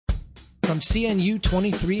From CNU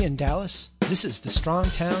 23 in Dallas, this is the Strong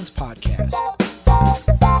Towns Podcast.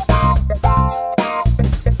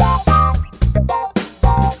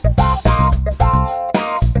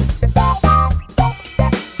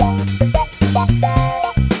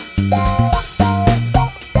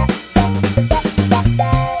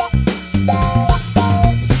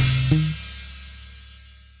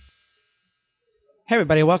 Hey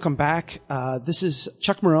everybody, welcome back. This is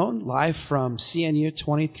Chuck Marone, live from CNU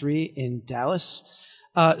 23 in Dallas.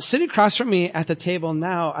 Sitting across from me at the table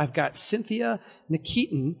now, I've got Cynthia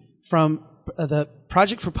Nikitin from the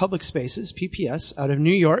Project for Public Spaces, PPS, out of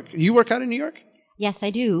New York. You work out in New York? Yes, I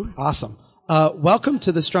do. Awesome. Welcome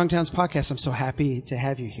to the Strong Towns Podcast. I'm so happy to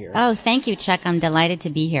have you here. Oh, thank you, Chuck. I'm delighted to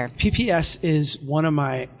be here. PPS is one of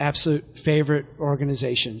my absolute favorite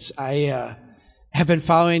organizations. I have been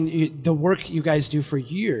following the work you guys do for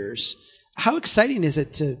years. How exciting is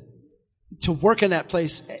it to work in that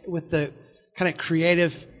place with the kind of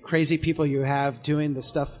creative, crazy people you have doing the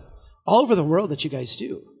stuff all over the world that you guys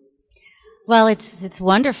do? Well, it's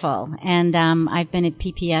wonderful. And I've been at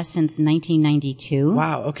PPS since 1992.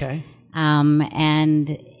 Wow, okay.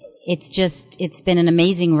 And it's been an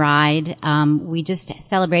amazing ride. We just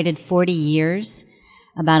celebrated 40 years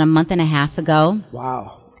about a month and a half ago.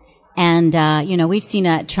 Wow. And, we've seen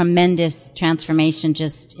a tremendous transformation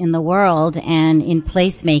just in the world and in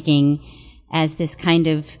placemaking as this kind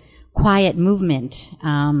of quiet movement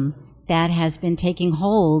that has been taking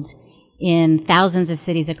hold in thousands of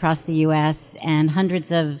cities across the U.S. and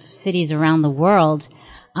hundreds of cities around the world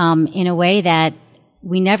in a way that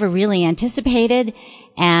we never really anticipated,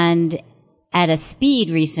 and at a speed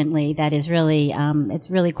recently that is really it's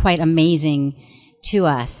really quite amazing to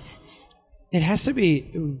us. It has to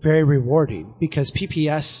be very rewarding because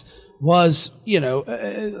PPS was,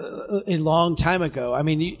 a long time ago. I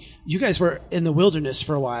mean, you guys were in the wilderness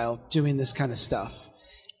for a while doing this kind of stuff.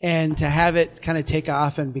 And to have it kind of take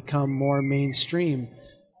off and become more mainstream,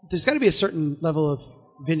 there's got to be a certain level of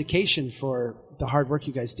vindication for the hard work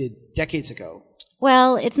you guys did decades ago.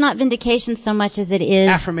 Well, it's not vindication so much as it is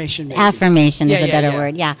affirmation. Maybe. Affirmation is a better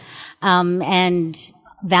word. Yeah. And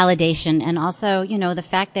validation, and also, the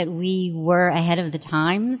fact that we were ahead of the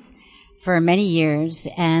times for many years,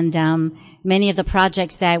 and many of the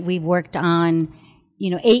projects that we worked on,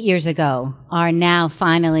 8 years ago are now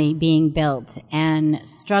finally being built, and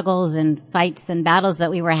struggles and fights and battles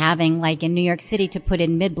that we were having, like in New York City, to put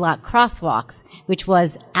in mid-block crosswalks, which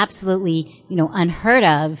was absolutely, unheard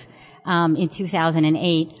of in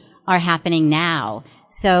 2008, are happening now.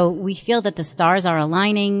 So we feel that the stars are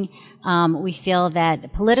aligning. We feel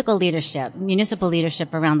that political leadership, municipal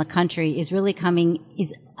leadership around the country is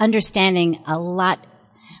understanding a lot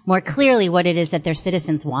more clearly what it is that their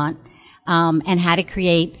citizens want, and how to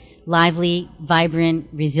create lively, vibrant,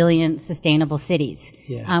 resilient, sustainable cities.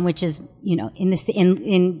 Yeah. Which is,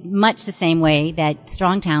 in much the same way that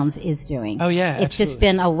Strong Towns is doing. Oh yeah, It's absolutely. just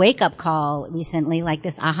been a wake-up call recently, like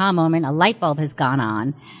this aha moment, a light bulb has gone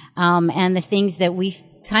on. And the things that we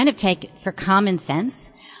kind of take for common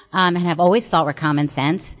sense, and have always thought were common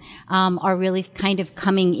sense, are really kind of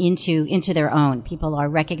coming into their own. People are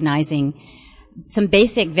recognizing some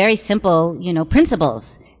basic, very simple,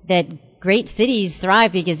 principles that great cities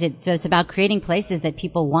thrive because it's about creating places that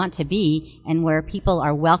people want to be, and where people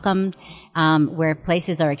are welcomed, where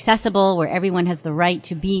places are accessible, where everyone has the right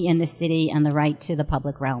to be in the city and the right to the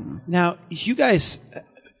public realm. Now, you guys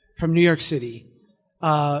from New York City,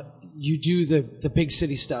 you do the big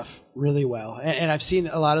city stuff really well. And I've seen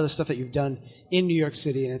a lot of the stuff that you've done in New York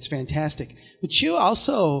City, and it's fantastic. But you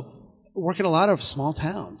also work in a lot of small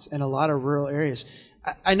towns and a lot of rural areas.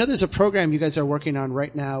 I know there's a program you guys are working on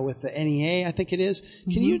right now with the NEA, I think it is.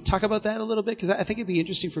 Can you talk about that a little bit? Because I think it'd be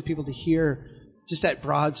interesting for people to hear just that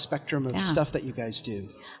broad spectrum of stuff that you guys do.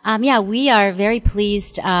 We are very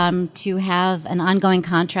pleased to have an ongoing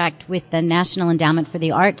contract with the National Endowment for the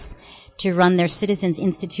Arts to run their Citizens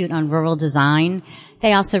Institute on Rural Design.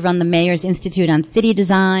 They also run the Mayor's Institute on City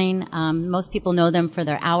Design. Most people know them for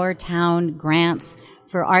their Our Town grants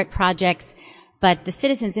for art projects. But the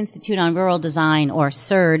Citizens Institute on Rural Design, or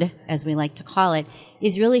CIRD, as we like to call it,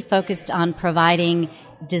 is really focused on providing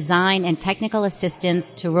design and technical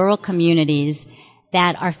assistance to rural communities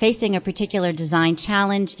that are facing a particular design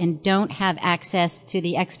challenge and don't have access to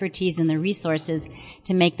the expertise and the resources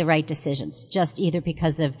to make the right decisions, just either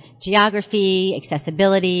because of geography,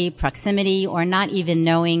 accessibility, proximity, or not even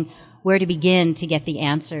knowing where to begin to get the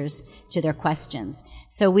answers to their questions.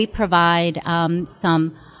 So we provide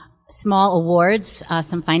some small awards,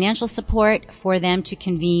 some financial support for them to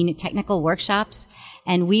convene technical workshops,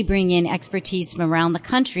 and we bring in expertise from around the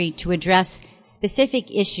country to address specific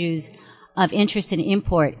issues of interest and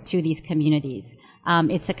import to these communities.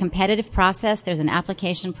 It's a competitive process. There's an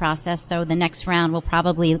application process. So the next round will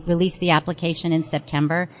probably release the application in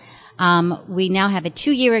September. We now have a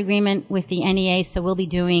 2-year agreement with the NEA, so we'll be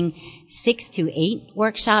doing 6 to 8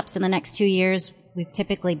 workshops in the next 2 years. We've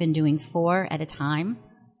typically been doing 4 at a time.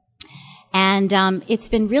 And it's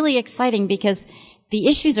been really exciting because the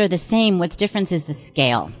issues are the same. What's different is the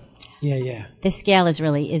scale. Yeah. The scale is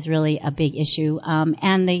really a big issue.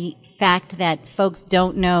 And the fact that folks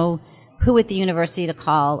don't know who at the university to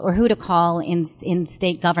call or who to call in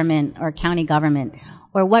state government or county government,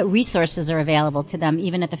 or what resources are available to them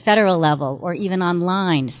even at the federal level or even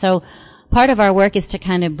online. So part of our work is to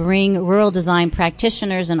kind of bring rural design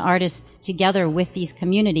practitioners and artists together with these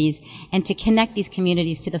communities and to connect these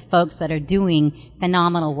communities to the folks that are doing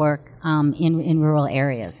phenomenal work in rural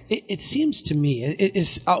areas. It seems to me,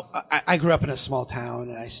 I grew up in a small town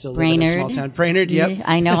and I still live in a small town. Brainerd, yep.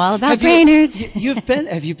 I know all about Brainerd. You've been?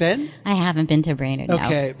 Have you been? I haven't been to Brainerd, no.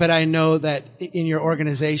 Okay, but I know that in your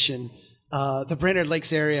organization, the Brainerd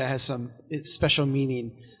Lakes area has some special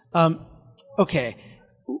meaning. Okay.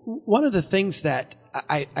 One of the things that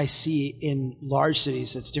I see in large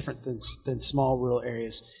cities that's different than small rural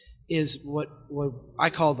areas is what I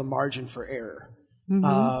call the margin for error.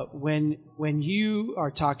 Mm-hmm. When you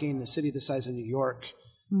are talking a city the size of New York,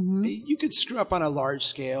 mm-hmm. you could screw up on a large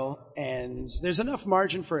scale, and there's enough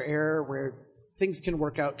margin for error where things can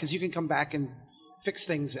work out because you can come back and fix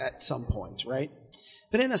things at some point, right?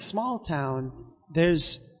 But in a small town,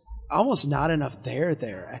 there's almost not enough there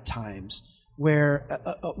at times, where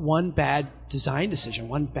one bad design decision,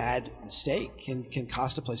 one bad mistake can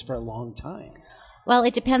cost a place for a long time. Well,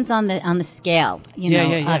 it depends on the scale,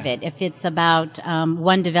 of it. If it's about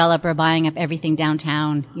one developer buying up everything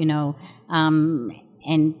downtown,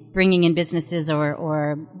 and bringing in businesses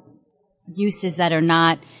or uses that are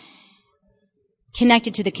not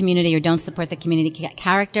connected to the community or don't support the community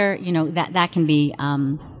character, that can be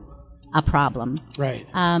a problem. Right.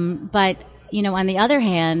 But on the other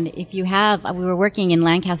hand, if you have, we were working in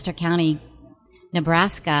Lancaster County,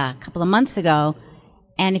 Nebraska a couple of months ago,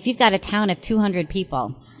 and if you've got a town of 200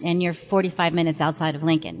 people and you're 45 minutes outside of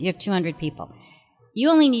Lincoln, you have 200 people. You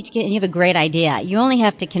only need to you have a great idea. You only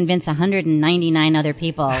have to convince 199 other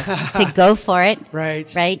people to go for it.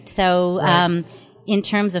 Right. Right. So, in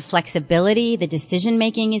terms of flexibility, the decision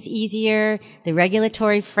making is easier. The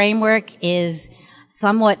regulatory framework is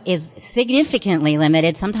significantly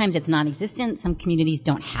limited. Sometimes it's non-existent. Some communities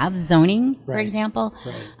don't have zoning, for example.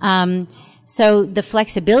 Right. So the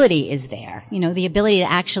flexibility is there. The ability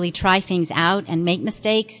to actually try things out and make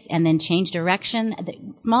mistakes and then change direction. The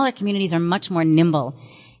smaller communities are much more nimble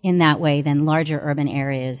in that way than larger urban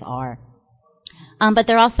areas are. But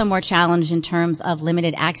they're also more challenged in terms of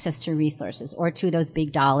limited access to resources or to those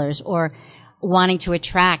big dollars or wanting to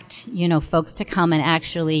attract, folks to come and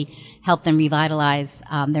actually help them revitalize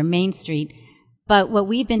their main street. But what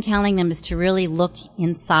we've been telling them is to really look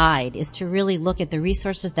inside, is to really look at the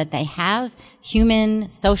resources that they have, human,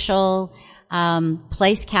 social,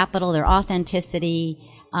 place capital, their authenticity,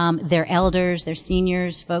 their elders, their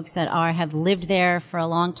seniors, folks that have lived there for a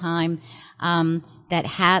long time,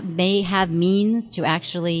 that may have means to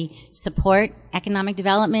actually support economic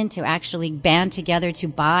development, to actually band together to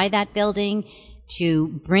buy that building, to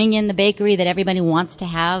bring in the bakery that everybody wants to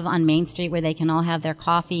have on Main Street where they can all have their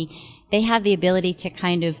coffee. They have the ability to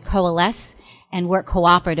kind of coalesce and work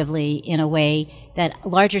cooperatively in a way that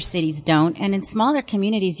larger cities don't. And in smaller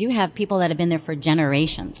communities, you have people that have been there for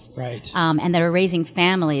generations. Right. And that are raising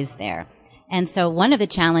families there. And so one of the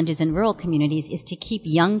challenges in rural communities is to keep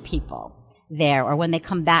young people there, or when they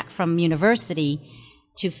come back from university,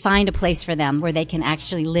 to find a place for them where they can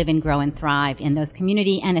actually live and grow and thrive in those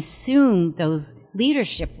community and assume those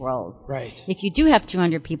leadership roles. Right. If you do have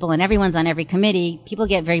 200 people and everyone's on every committee, people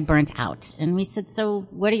get very burnt out. And we said, so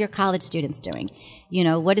what are your college students doing?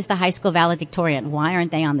 What is the high school valedictorian? Why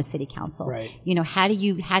aren't they on the city council? Right. How do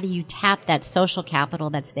you tap that social capital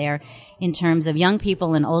that's there in terms of young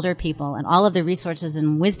people and older people and all of the resources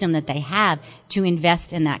and wisdom that they have to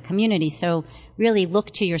invest in that community? So really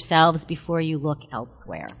look to yourselves before you look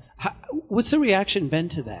elsewhere. What's the reaction been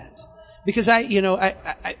to that? Because I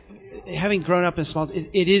having grown up in small,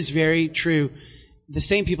 it is very true. The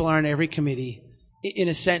same people are on every committee. In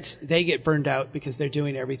a sense, they get burned out because they're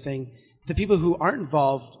doing everything. The people who aren't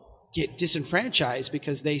involved get disenfranchised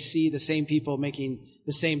because they see the same people making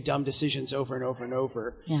the same dumb decisions over and over and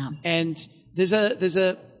over. Yeah. And there's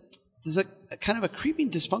a kind of a creeping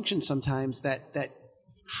dysfunction sometimes that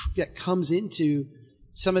comes into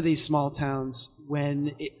some of these small towns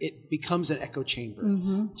when it becomes an echo chamber.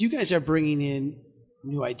 Mm-hmm. You guys are bringing in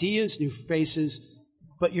new ideas, new faces,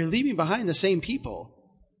 but you're leaving behind the same people.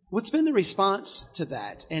 What's been the response to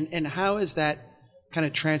that? And how has that kind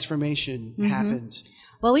of transformation happened?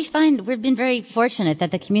 Well, we've been very fortunate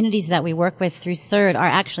that the communities that we work with through CERD are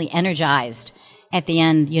actually energized at the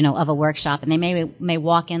end, of a workshop. And they may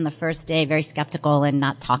walk in the first day very skeptical and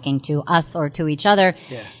not talking to us or to each other.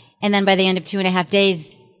 Yeah. And then by the end of 2.5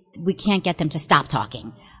 days, we can't get them to stop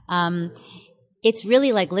talking. It's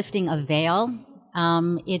really like lifting a veil.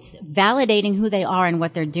 It's validating who they are and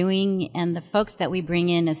what they're doing. And the folks that we bring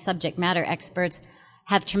in as subject matter experts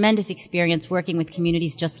have tremendous experience working with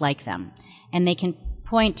communities just like them. And they can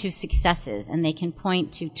point to successes, and they can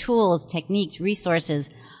point to tools, techniques, resources,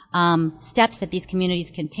 steps that these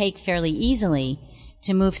communities can take fairly easily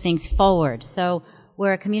to move things forward. So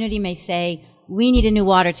where a community may say, we need a new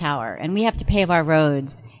water tower, and we have to pave our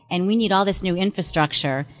roads, and we need all this new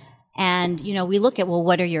infrastructure. And, we look at, well,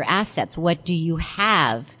 what are your assets? What do you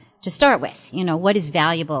have to start with? What is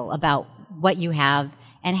valuable about what you have,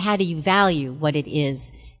 and how do you value what it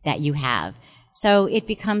is that you have? So it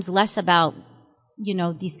becomes less about,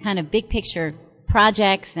 these kind of big picture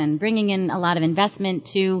projects and bringing in a lot of investment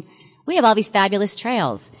to, we have all these fabulous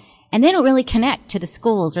trails, and they don't really connect to the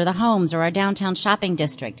schools or the homes or our downtown shopping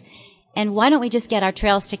district. And why don't we just get our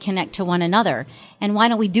trails to connect to one another? And why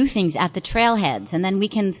don't we do things at the trailheads? And then we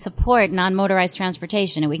can support non-motorized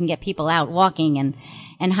transportation, and we can get people out walking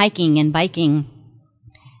and hiking and biking.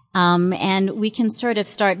 And we can sort of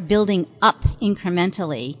start building up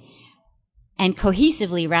incrementally and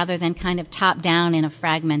cohesively rather than kind of top down in a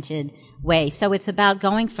fragmented way. So it's about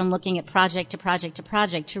going from looking at project to project to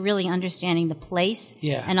project to really understanding the place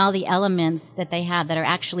and all the elements that they have that are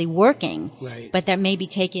actually working, but that may be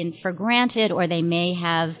taken for granted, or they may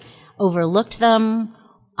have overlooked them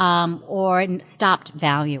or stopped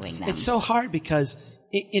valuing them. It's so hard because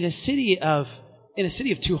in a city of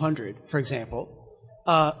 200, for example,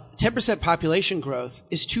 10% population growth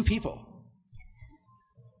is 2 people.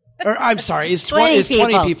 Or I'm sorry, it's 20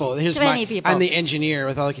 people. Here's 20 people. I'm the engineer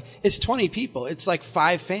with all it's 20 people. It's like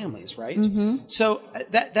 5 families, right? Mm-hmm. So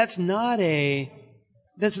that's not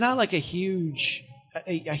like a huge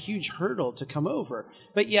hurdle to come over.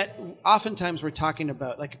 But yet oftentimes we're talking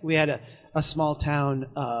about, like, we had a small town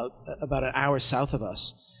about an hour south of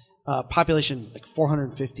us, population like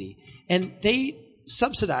 450, and they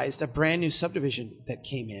subsidized a brand new subdivision that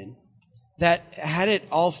came in that had it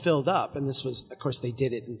all filled up, and this was, of course, they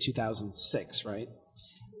did it in 2006, right?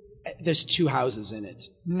 There's 2 houses in it.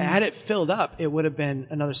 Had it filled up, it would have been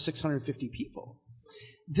another 650 people.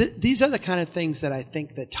 These are the kind of things that I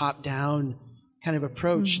think the top-down kind of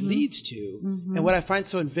approach leads to. And what I find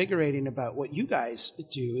so invigorating about what you guys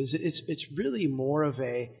do is it's really more of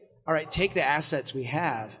all right, take the assets we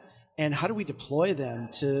have, and how do we deploy them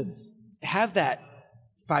to have that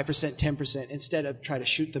 5%, 10% instead of try to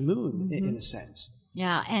shoot the moon in a sense.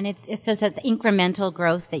 Yeah, and it's just that incremental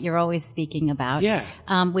growth that you're always speaking about,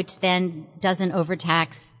 which then doesn't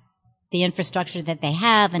overtax the infrastructure that they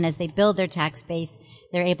have, and as they build their tax base,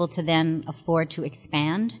 they're able to then afford to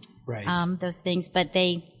expand those things. But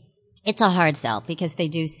it's a hard sell because they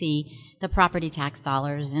do see the property tax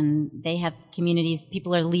dollars, and they have communities,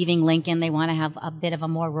 people are leaving Lincoln, they want to have a bit of a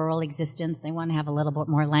more rural existence, they want to have a little bit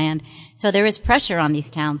more land. So there is pressure on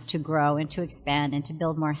these towns to grow and to expand and to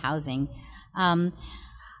build more housing.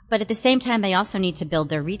 But at the same time, they also need to build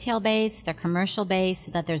their retail base, their commercial base,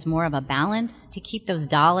 so that there's more of a balance to keep those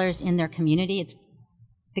dollars in their community. It's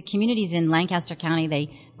the communities in Lancaster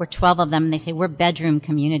County, we're 12 of them, and they say we're bedroom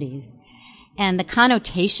communities. And the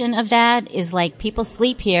connotation of that is like people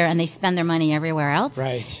sleep here and they spend their money everywhere else.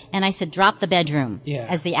 Right. And I said, drop the bedroom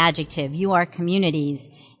as the adjective. You are communities,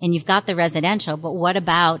 and you've got the residential, but what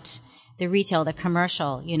about the retail, the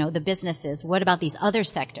commercial, the businesses? What about these other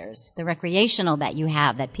sectors, the recreational that you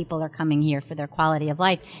have, that people are coming here for their quality of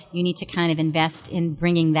life? You need to kind of invest in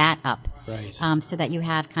bringing that up, so that you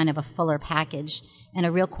have kind of a fuller package and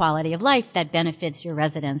a real quality of life that benefits your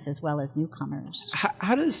residents as well as newcomers.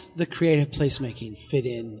 How does the creative placemaking fit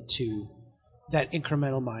into that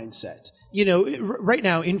incremental mindset? Right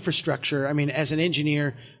now, infrastructure, I mean, as an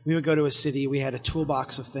engineer, we would go to a city, we had a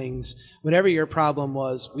toolbox of things. Whatever your problem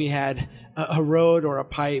was, we had a road or a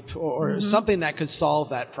pipe or something that could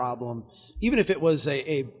solve that problem. Even if it was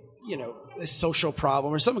a social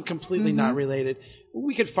problem or something completely not related,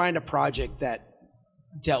 we could find a project that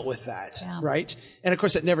dealt with that, right? And of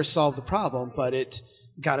course, it never solved the problem, but it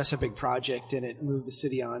got us a big project and it moved the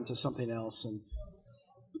city on to something else. And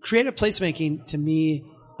creative placemaking, to me,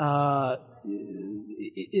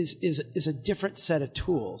 is a different set of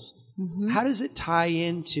tools. How does it tie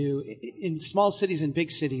into, in small cities and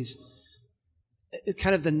big cities,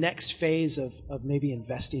 kind of the next phase of maybe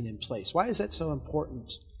investing in place? Why is that so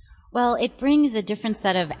important? Well, it brings a different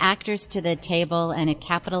set of actors to the table, and it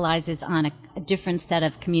capitalizes on a different set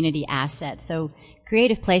of community assets. So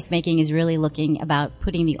creative placemaking is really looking about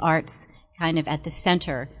putting the arts kind of at the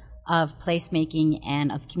center of placemaking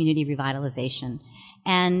and of community revitalization.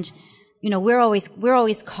 And, we're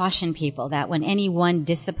always caution people that when any one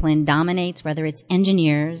discipline dominates, whether it's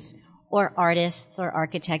engineers or artists or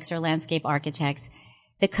architects or landscape architects,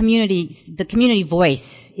 the community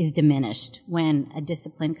voice is diminished when a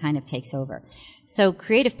discipline kind of takes over. So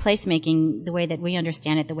creative placemaking, the way that we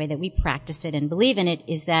understand it, the way that we practice it and believe in it,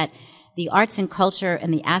 is that the arts and culture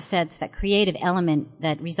and the assets, that creative element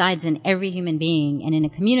that resides in every human being and in a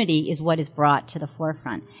community, is what is brought to the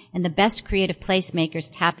forefront. And the best creative placemakers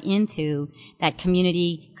tap into that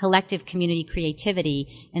collective community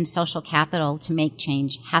creativity and social capital to make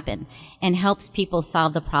change happen, and helps people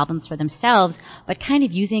solve the problems for themselves, but kind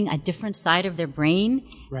of using a different side of their brain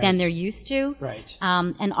than they're used to. Right.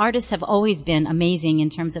 And artists have always been amazing in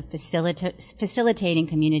terms of facilitating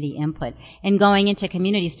community input and going into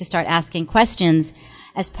communities to start asking questions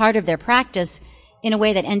as part of their practice in a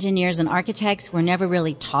way that engineers and architects were never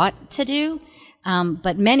really taught to do.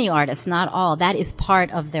 But many artists, not all, that is part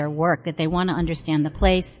of their work, that they want to understand the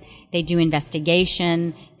place. They do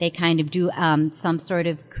investigation. They kind of do some sort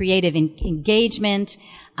of creative engagement.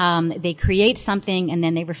 They create something and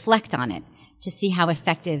then they reflect on it to see how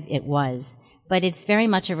effective it was. But it's very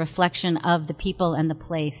much a reflection of the people and the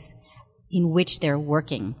place in which they're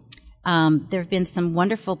working. There have been some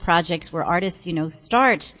wonderful projects where artists,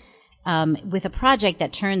 start with a project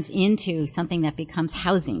that turns into something that becomes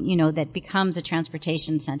housing, that becomes a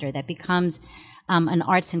transportation center, that becomes an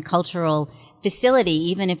arts and cultural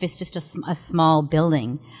facility, even if it's just a small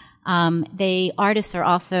building. Artists are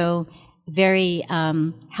also very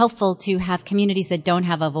helpful to have communities that don't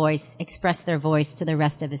have a voice express their voice to the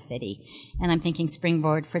rest of a city. And I'm thinking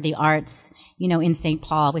Springboard for the Arts, in St.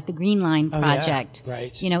 Paul with the Green Line project,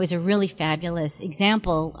 is a really fabulous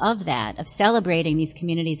example of that, of celebrating these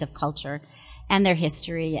communities of culture and their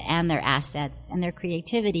history and their assets and their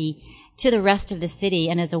creativity to the rest of the city,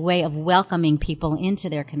 and as a way of welcoming people into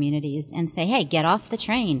their communities and say, hey, get off the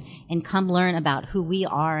train and come learn about who we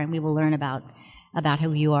are, and we will learn about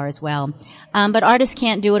who you are as well. But artists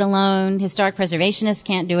can't do it alone. Historic preservationists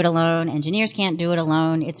can't do it alone. Engineers can't do it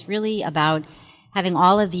alone. It's really about having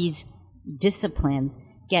all of these disciplines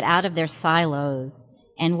get out of their silos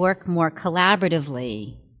and work more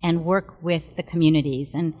collaboratively and work with the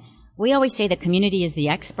communities. And we always say the community is the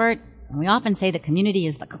expert, and we often say the community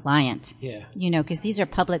is the client. Yeah. Because these are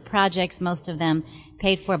public projects, most of them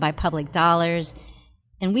paid for by public dollars.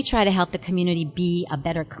 And we try to help the community be a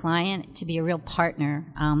better client, to be a real partner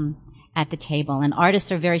at the table. And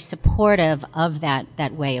artists are very supportive of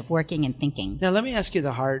that way of working and thinking. Now, let me ask you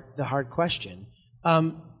the hard question.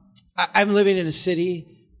 I'm living in a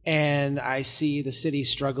city, and I see the city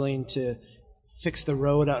struggling to fix the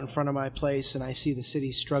road out in front of my place, and I see the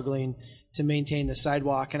city struggling to maintain the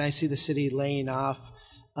sidewalk, and I see the city laying off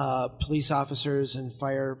police officers and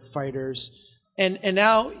firefighters. And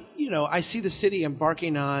now, I see the city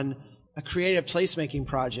embarking on a creative placemaking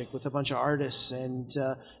project with a bunch of artists, and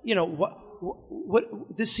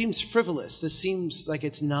what this seems frivolous. This seems like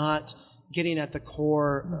it's not getting at the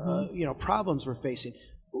core, problems we're facing.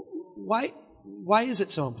 Why is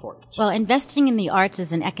it so important? Well, investing in the arts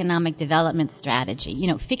is an economic development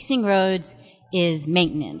strategy. Fixing roads is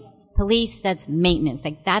maintenance. Police, that's maintenance.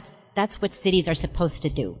 Like that's what cities are supposed to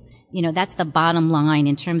do. That's the bottom line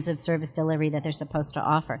in terms of service delivery that they're supposed to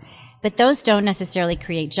offer. But those don't necessarily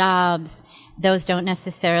create jobs. Those don't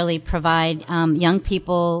necessarily provide young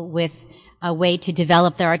people with a way to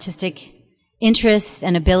develop their artistic interests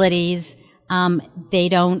and abilities. They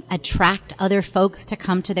don't attract other folks to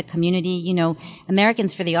come to the community.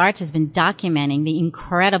 Americans for the Arts has been documenting the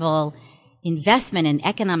incredible investment and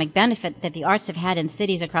economic benefit that the arts have had in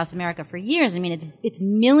cities across America for years. I mean, it's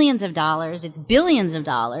millions of dollars, it's billions of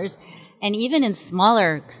dollars, and even in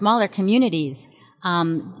smaller communities,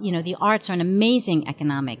 the arts are an amazing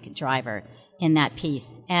economic driver in that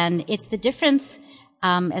piece. And it's the difference,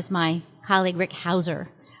 as my colleague Rick Hauser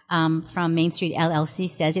from Main Street LLC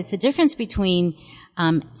says, it's the difference between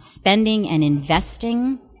spending and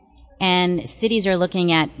investing. And cities are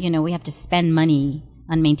looking at, we have to spend money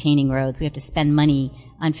on maintaining roads. We have to spend money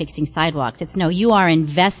on fixing sidewalks. It's no, you are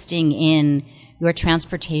investing in your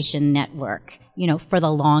transportation network, for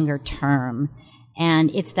the longer term.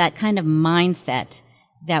 And it's that kind of mindset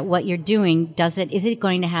that what you're doing, is it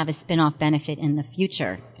going to have a spin-off benefit in the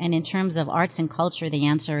future? And in terms of arts and culture, the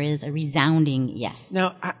answer is a resounding yes.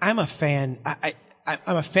 Now, I'm a fan.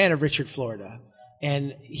 I'm a fan of Richard Florida,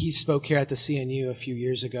 and he spoke here at the CNU a few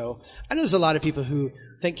years ago. I know there's a lot of people who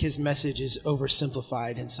think his message is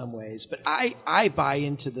oversimplified in some ways, but I buy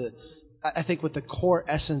into I think what the core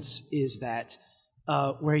essence is that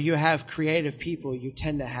where you have creative people, you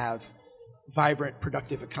tend to have vibrant,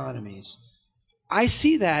 productive economies. I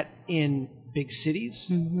see that in big cities,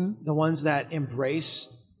 the ones that embrace,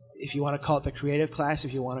 if you want to call it the creative class,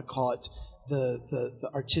 if you want to call it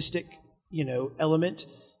the artistic, element.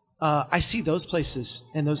 I see those places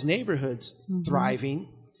and those neighborhoods thriving,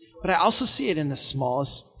 but I also see it in the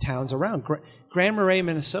smallest towns around. Grand Marais,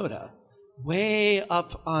 Minnesota, way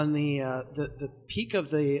up on the peak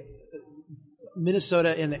of the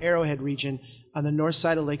Minnesota in the Arrowhead region on the north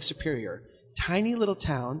side of Lake Superior. Tiny little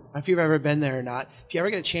town. I don't know if you've ever been there or not. If you ever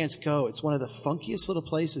get a chance, go. It's one of the funkiest little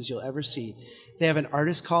places you'll ever see. They have an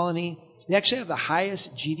artist colony. They actually have the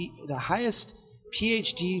highest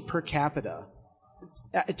PhD per capita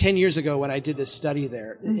 10 years ago when I did this study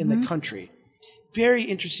there in the country. Very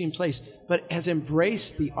interesting place, but has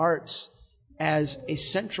embraced the arts as a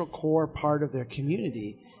central core part of their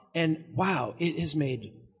community. And wow, it has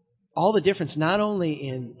made all the difference, not only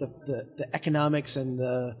in the economics and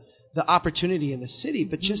the opportunity in the city,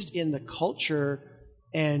 but just in the culture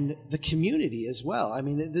and the community as well. I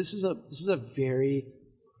mean, this is a very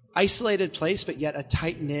isolated place, but yet a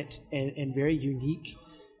tight-knit and very unique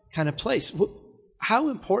kind of place. How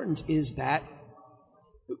important is that?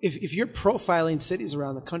 If you're profiling cities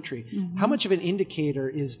around the country, how much of an indicator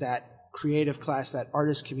is that creative class, that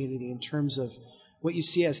artist community, in terms of what you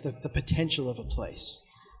see as the potential of a place?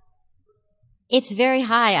 It's very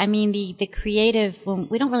high. I mean, the creative,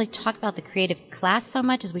 we don't really talk about the creative class so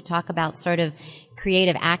much as we talk about sort of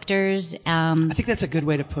creative actors. I think that's a good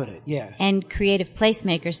way to put it, yeah. And creative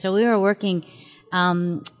placemakers. So we were working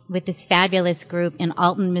with this fabulous group in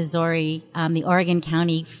Alton, Missouri, the Oregon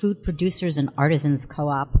County Food Producers and Artisans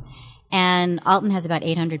Co-op. And Alton has about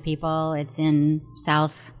 800 people. It's in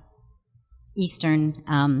southeastern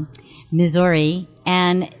Missouri.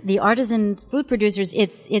 And the artisans, food producers,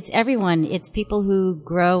 it's everyone. It's people who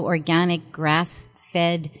grow organic,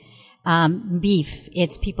 grass-fed beef.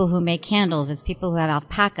 It's people who make candles. It's people who have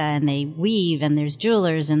alpaca and they weave, and there's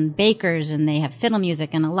jewelers and bakers, and they have fiddle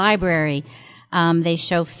music and a library. They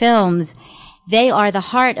show films. They are the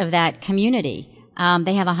heart of that community.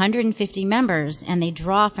 They have 150 members, and they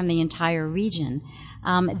draw from the entire region.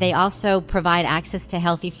 They also provide access to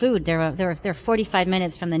healthy food. They're 45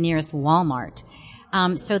 minutes from the nearest Walmart.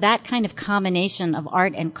 So that kind of combination of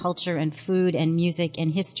art and culture and food and music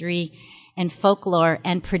and history and folklore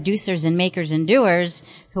and producers and makers and doers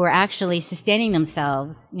who are actually sustaining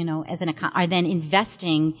themselves, are then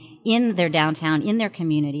investing in their downtown, in their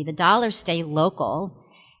community. The dollars stay local,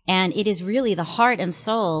 and it is really the heart and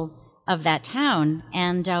soul of that town.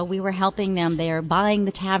 And we were helping them. They are buying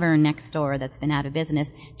the tavern next door that's been out of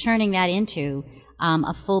business, turning that into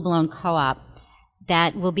a full-blown co-op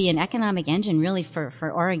that will be an economic engine really for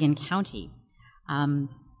Oregon County.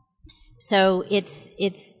 So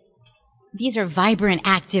these are vibrant,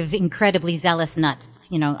 active, incredibly zealous nuts,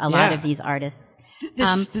 a lot of these artists.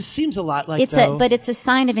 This seems a lot like, but it's a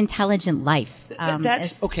sign of intelligent life.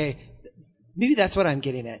 That's okay. Maybe that's what I'm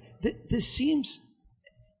getting at. This seems,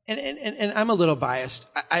 and I'm a little biased.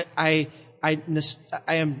 I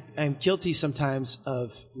am guilty sometimes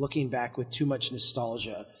of looking back with too much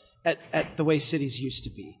nostalgia at the way cities used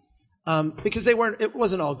to be, because it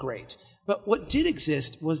wasn't all great. But what did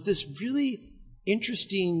exist was this really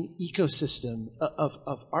interesting ecosystem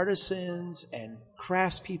of artisans and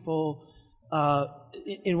craftspeople.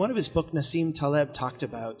 In one of his books, Nassim Taleb talked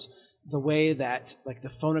about the way that like the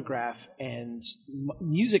phonograph and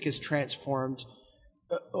music is transformed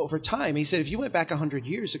over time. He said if you went back 100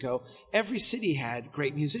 years ago, every city had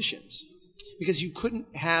great musicians because you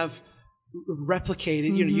couldn't have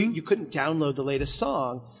replicated, you couldn't download the latest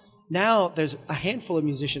song. Now there's a handful of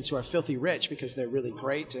musicians who are filthy rich because they're really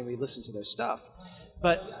great and we listen to their stuff.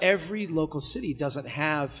 But every local city doesn't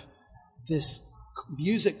have this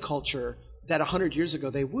music culture that 100 years ago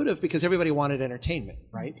they would have, because everybody wanted entertainment,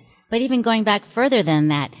 right? But even going back further than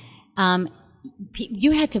that,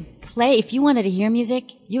 you had to play, if you wanted to hear music,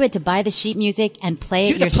 you had to buy the sheet music and play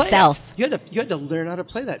it yourself. You had to learn how to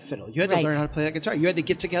play that fiddle. You had to learn how to play that guitar. You had to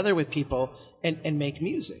get together with people and make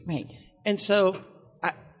music. Right. And so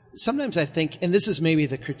sometimes I think, and this is maybe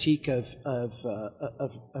the critique of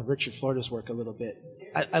Richard Florida's work a little bit.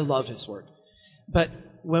 I love his work. But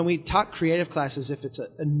when we talk creative classes, if it's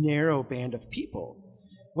a narrow band of people,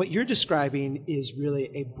 what you're describing is really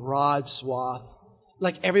a broad swath.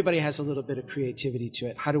 Like everybody has a little bit of creativity to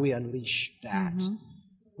it. How do we unleash that? Mm-hmm.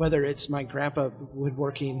 Whether it's my grandpa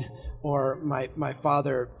woodworking or my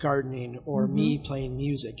father gardening or me playing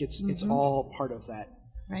music, it's all part of that.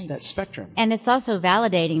 Right. That spectrum. And it's also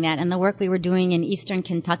validating that. And the work we were doing in eastern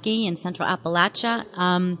Kentucky and central Appalachia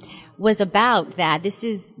was about that. This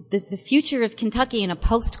is the future of Kentucky in a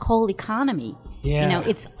post-coal economy. Yeah. You know,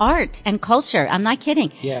 it's art and culture. I'm not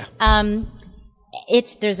kidding. Yeah.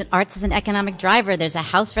 Arts as an economic driver. There's a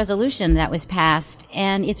House resolution that was passed.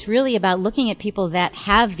 And it's really about looking at people that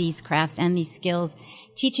have these crafts and these skills,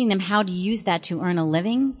 teaching them how to use that to earn a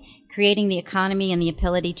living, creating the economy and the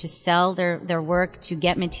ability to sell their work, to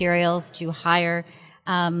get materials, to hire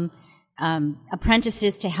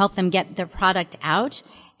apprentices to help them get their product out,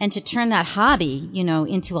 and to turn that hobby, you know,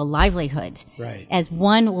 into a livelihood. Right. As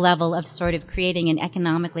one level of sort of creating an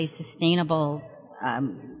economically sustainable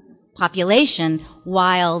population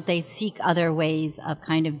while they seek other ways of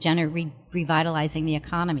kind of revitalizing the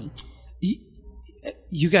economy.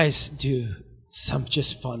 You guys do some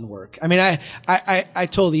just fun work. I mean, I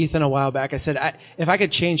told Ethan a while back, I said, if I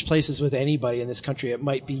could change places with anybody in this country, it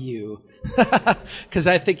might be you. Because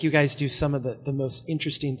I think you guys do some of the most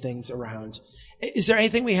interesting things around. Is there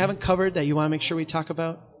anything we haven't covered that you want to make sure we talk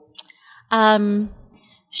about?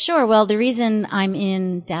 Sure. Well, the reason I'm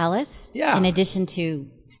in Dallas, in addition to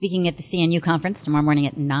speaking at the CNU conference tomorrow morning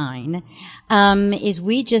at 9, is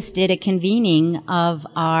we just did a convening of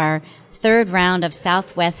our third round of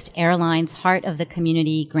Southwest Airlines Heart of the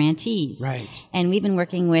Community grantees. Right. And we've been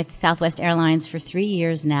working with Southwest Airlines for 3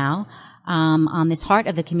 years now on this Heart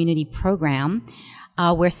of the Community program,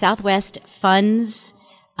 where Southwest funds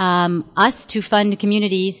us to fund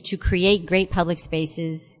communities to create great public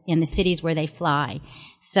spaces in the cities where they fly.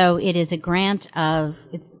 So it is a grant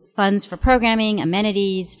it's funds for programming,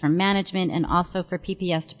 amenities, for management, and also for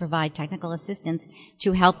PPS to provide technical assistance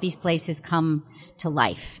to help these places come to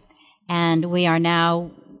life. And we are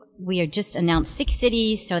just announced 6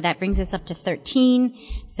 cities, so that brings us up to 13.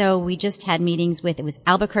 So we just had meetings with, it was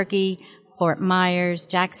Albuquerque, Fort Myers,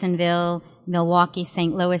 Jacksonville, Milwaukee,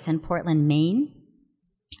 St. Louis, and Portland, Maine.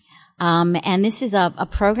 And this is a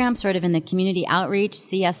program sort of in the community outreach,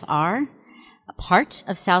 CSR, a part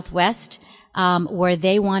of Southwest, where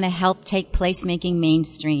they want to help take placemaking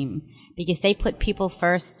mainstream, because they put people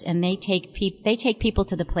first, and they take people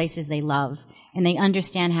to the places they love, and they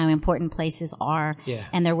understand how important places are. Yeah.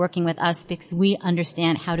 And they're working with us because we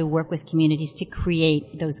understand how to work with communities to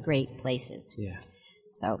create those great places. Yeah.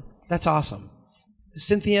 So that's awesome.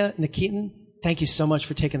 Cynthia Nikitin, thank you so much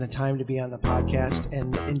for taking the time to be on the podcast,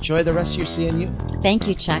 and enjoy the rest of your CNU. Thank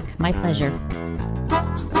you, Chuck. My pleasure.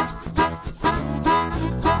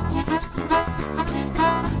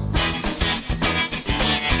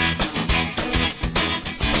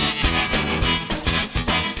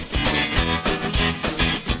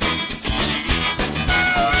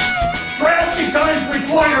 Times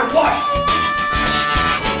require what?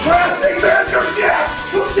 Drastic measures, yes!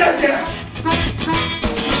 Who said that?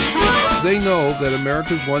 They know that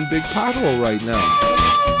America's one big pothole right now.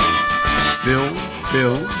 Bill,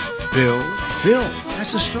 Bill, Bill, Bill.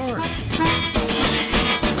 That's the story.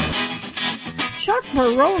 Chuck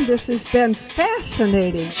Marone, this has been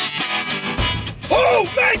fascinating. Oh,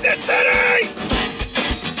 Magnet City!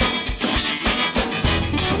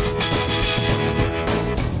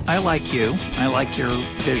 I like you. I like your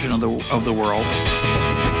vision of the world.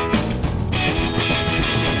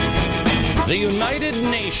 The United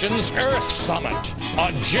Nations Earth Summit,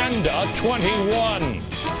 Agenda 21.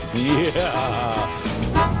 Yeah.